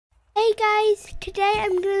Hey guys, today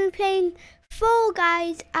I'm going to be playing Fall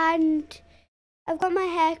Guys and I've got my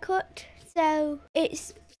hair cut, so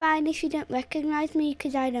it's fine if you don't recognise me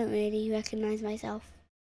because I don't really recognise myself.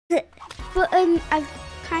 But I've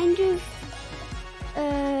kind of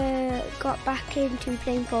got back into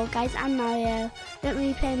playing Fall Guys and Mario. I don't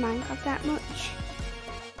really play Minecraft that much.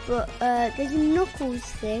 But there's a Knuckles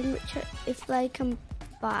thing, which if I can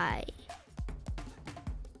buy.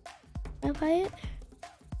 Can I buy it?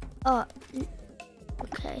 Oh,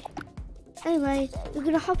 okay. Anyway, we're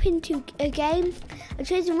gonna hop into a game. I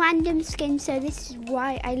chose a random skin, so this is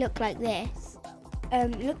why I look like this.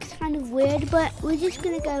 It looks kind of weird, but we're just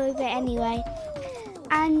gonna go with it anyway.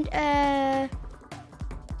 And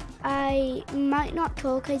I might not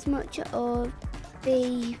talk as much or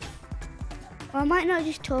be... Well, I might not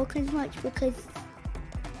just talk as much because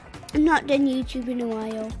I've not done YouTube in a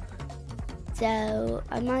while. So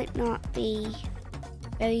I might not be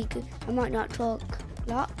very good. I might not talk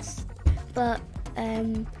lots, but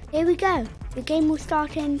here we go. The game will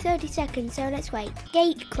start in 30 seconds, so let's wait.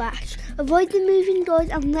 Gate crash. Avoid the moving doors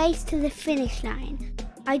and race to the finish line.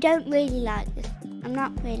 I don't really like this. I'm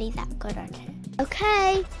not really that good at it.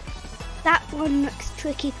 Okay, that one looks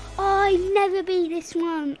tricky. Oh, I never beat this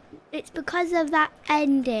one. It's because of that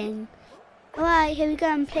ending. Alright, here we go.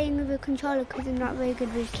 I'm playing with a controller because I'm not very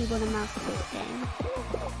good with keyboard and mouse for this game.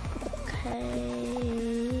 Okay,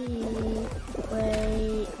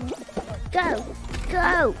 wait, go,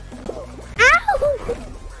 go! Ow!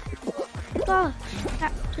 Gosh,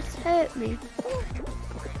 that just hurt me.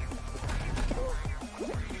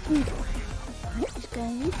 Let's go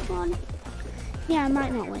this one. Yeah, I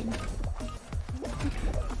might not win.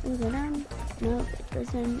 Go down. No, it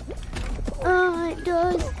doesn't. Oh, it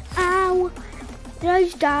does. Ow! Did I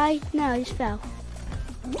just die? No, I just fell.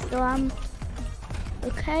 So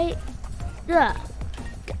okay. Yeah.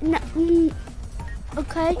 No.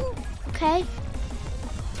 Okay. Okay.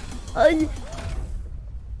 I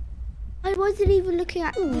wasn't even looking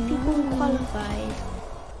at the people who qualified.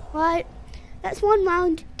 Right. That's one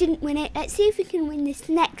round. Didn't win it. Let's see if we can win this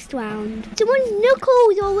next round. Someone's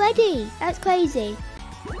Knuckles already. That's crazy.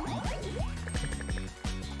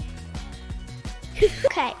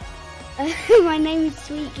 Okay. My name is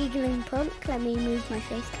Sweet Giggling Punk. Let me move my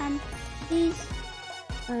face cam, please.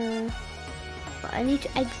 But I need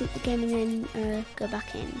to exit the game and then go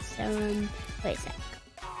back in. So wait a sec.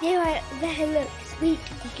 There look, Sweet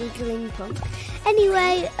Giggling Punk.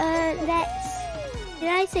 Anyway, did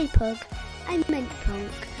I say pug? I meant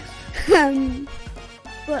punk.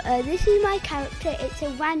 But this is my character. It's a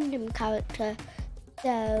random character,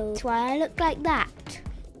 so that's why I look like that.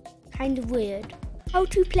 Kind of weird. How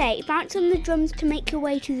to play. Bounce on the drums to make your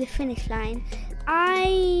way to the finish line.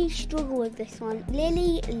 I struggle with this one.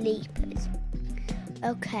 Lily Leapers.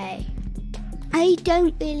 Okay. I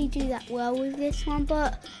don't really do that well with this one,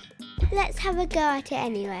 but let's have a go at it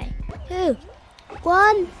anyway. 2,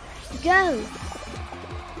 1, go.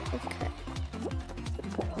 Okay.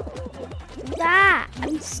 Ah,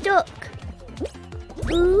 I'm stuck.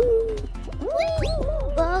 Ooh.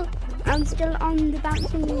 Well, I'm still on the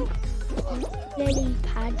bouncing lily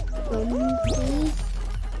pad drum, please.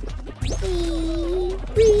 Wee,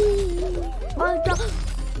 wee. Oh,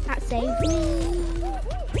 that saved me.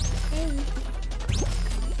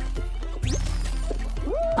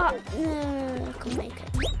 Oh, no, I can't make it.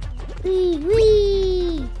 Wee,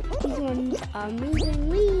 wee. These ones are moving.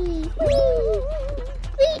 Wee, wee.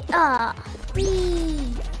 Wee, ah,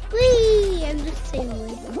 wee, wee. I'm just saying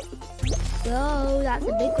wee. Whoa, that's a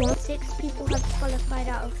big one. 6 people have qualified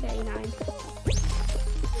out of 39.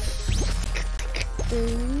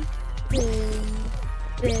 Boom, boom,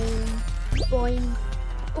 boom, boing,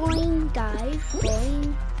 boing, dive,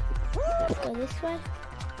 boing. Let's go this way.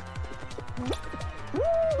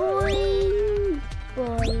 Boing,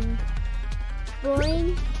 boing,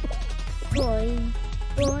 boing, boing,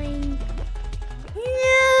 boing.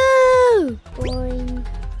 No! Boing,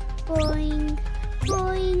 boing,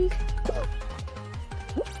 boing.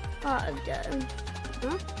 Oh, I'm done.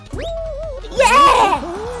 Huh? Yeah!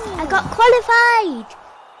 I got qualified!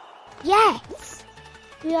 Yes!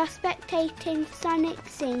 We are spectating Sonic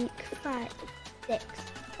Sync 6.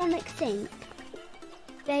 Sonic Sync.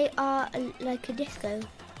 They are like a disco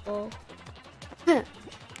ball.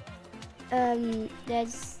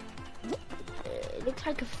 There's... it looks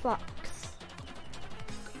like a fox.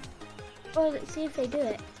 Oh, let's see if they do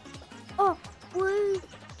it. Oh, woo!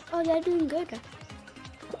 Oh, they're doing good.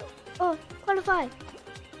 Oh, qualify!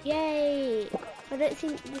 Yay! I don't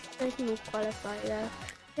think this person will qualify though.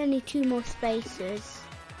 There's only 2 more spaces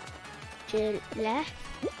to left.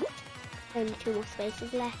 Only 2 more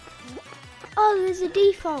spaces left. Oh, there's a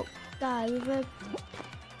default guy with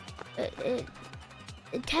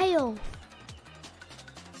a tail.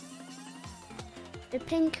 A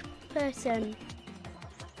pink person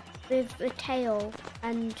with a tail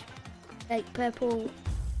and like purple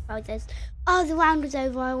trousers. Oh, the round was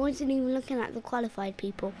over. I wasn't even looking at the qualified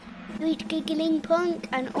people. Sweet Giggling Punk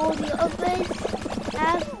and all the others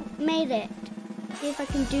have made it. See if I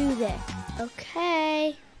can do this.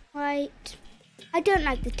 Okay, right. I don't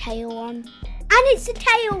like the tail one. And it's the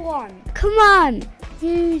tail one. Come on.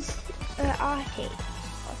 Use Artie.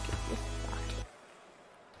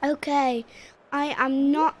 Okay, I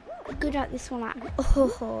am not good at this one at all.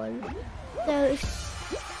 So if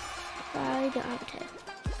I don't have a tail.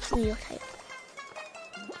 Give me your tail.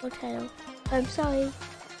 Your tail. I'm sorry,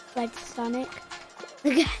 Red Sonic. I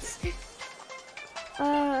guess.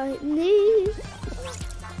 No.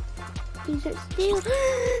 Please don't steal.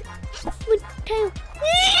 My tail.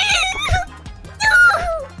 No!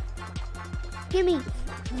 Give me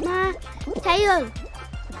my tail.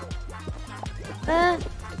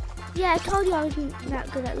 Yeah, I told you I wasn't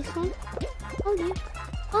that good at this one. Told you.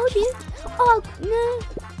 Told you. Oh, no.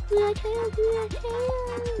 Give me a tail. Give me a tail.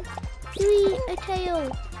 Give me a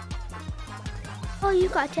tail. Oh,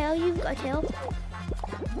 you've got a tail. You've got a tail.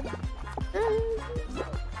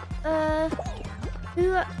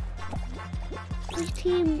 Which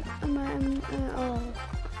team am I? Oh.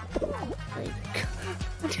 Like,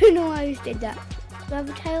 I don't know why I just did that. Do I have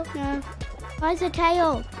a tail? No. Where's a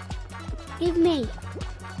tail? Give me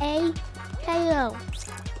a tail.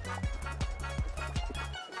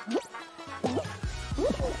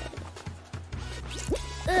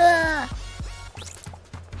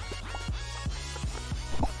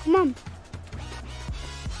 Come on.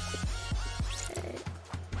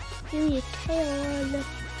 Give me a tail.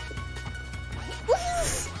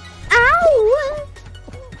 Ow!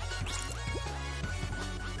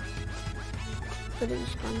 Could have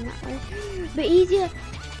just gone that way. But easier.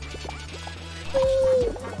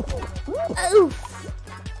 Oh!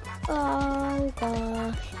 Oh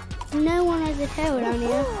gosh. No one has a tail down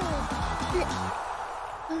here.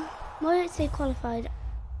 Why did it say qualified?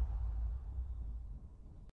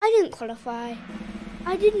 I didn't qualify.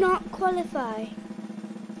 I did not qualify.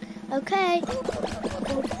 Okay.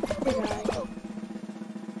 Or did I?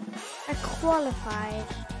 I qualified.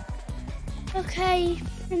 Okay.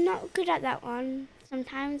 I'm not good at that one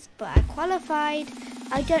sometimes, but I qualified.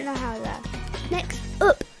 I don't know how though. Next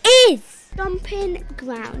up is Stomping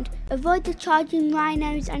Ground. Avoid the charging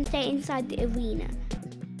rhinos and stay inside the arena.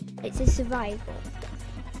 It's a survival.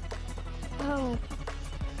 Oh.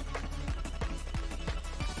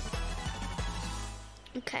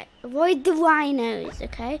 Okay, avoid the rhinos,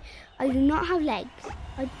 okay? I do not have legs.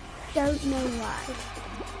 I don't know why.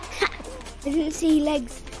 I didn't see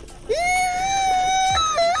legs.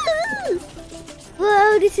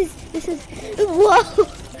 Whoa, this is, whoa.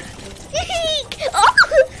 Oh!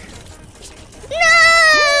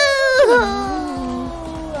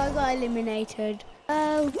 No! I got eliminated.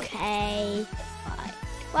 Okay. Right.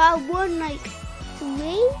 Well, I won like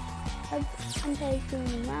 3. I'm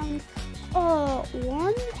taking round. Oh,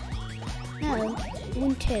 1? No,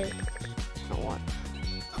 1, 2. Not 1.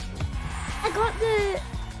 I got the,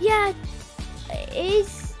 yeah, it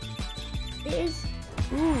is,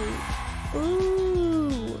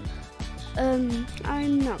 ooh,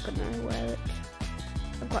 I'm not gonna wear it.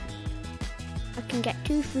 I can get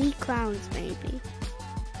 2 free crowns maybe.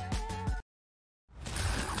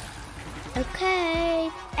 Okay,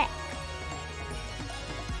 X.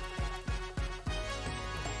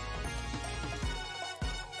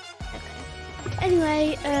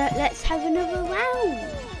 Anyway, let's have another round,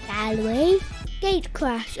 shall we? Gate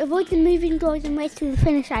Crash. Avoid the moving doors and race to the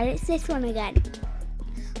finish line. It's this one again.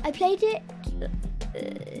 I played it,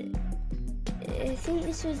 I think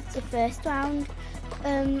this was the first round,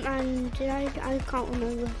 and I can't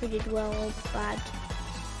remember if I did well or bad.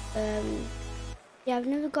 Yeah, I've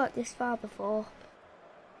never got this far before.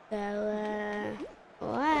 So,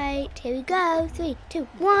 alright, here we go. 3, 2,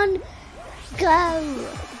 1, go!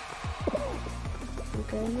 I'm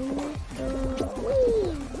going in this door.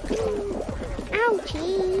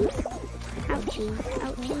 Ouchies! Ouchies,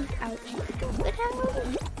 ouchies, ouchies. But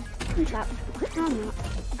I'm trapped. No, I'm not.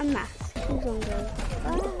 I'm Max. Who's on go?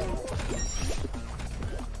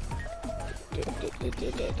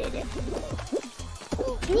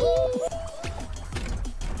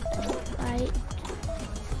 Right.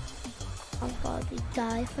 I'll probably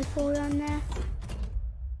die if I fall on there.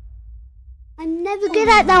 I'm never good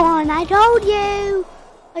at that one, I told you!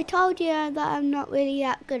 I told you that I'm not really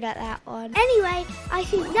that good at that one. Anyway, I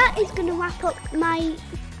think that is going to wrap up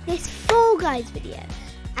this Fall Guys video.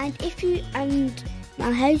 And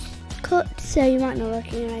my hair's cut, so you might not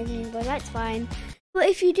recognize me, but that's fine. But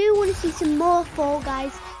if you do want to see some more Fall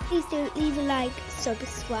Guys, please do leave a like,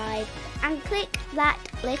 subscribe, and click that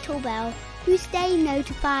little bell to stay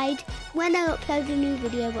notified when I upload a new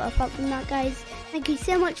video. But apart from that, guys, thank you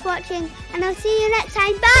so much for watching, and I'll see you next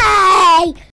time. Bye!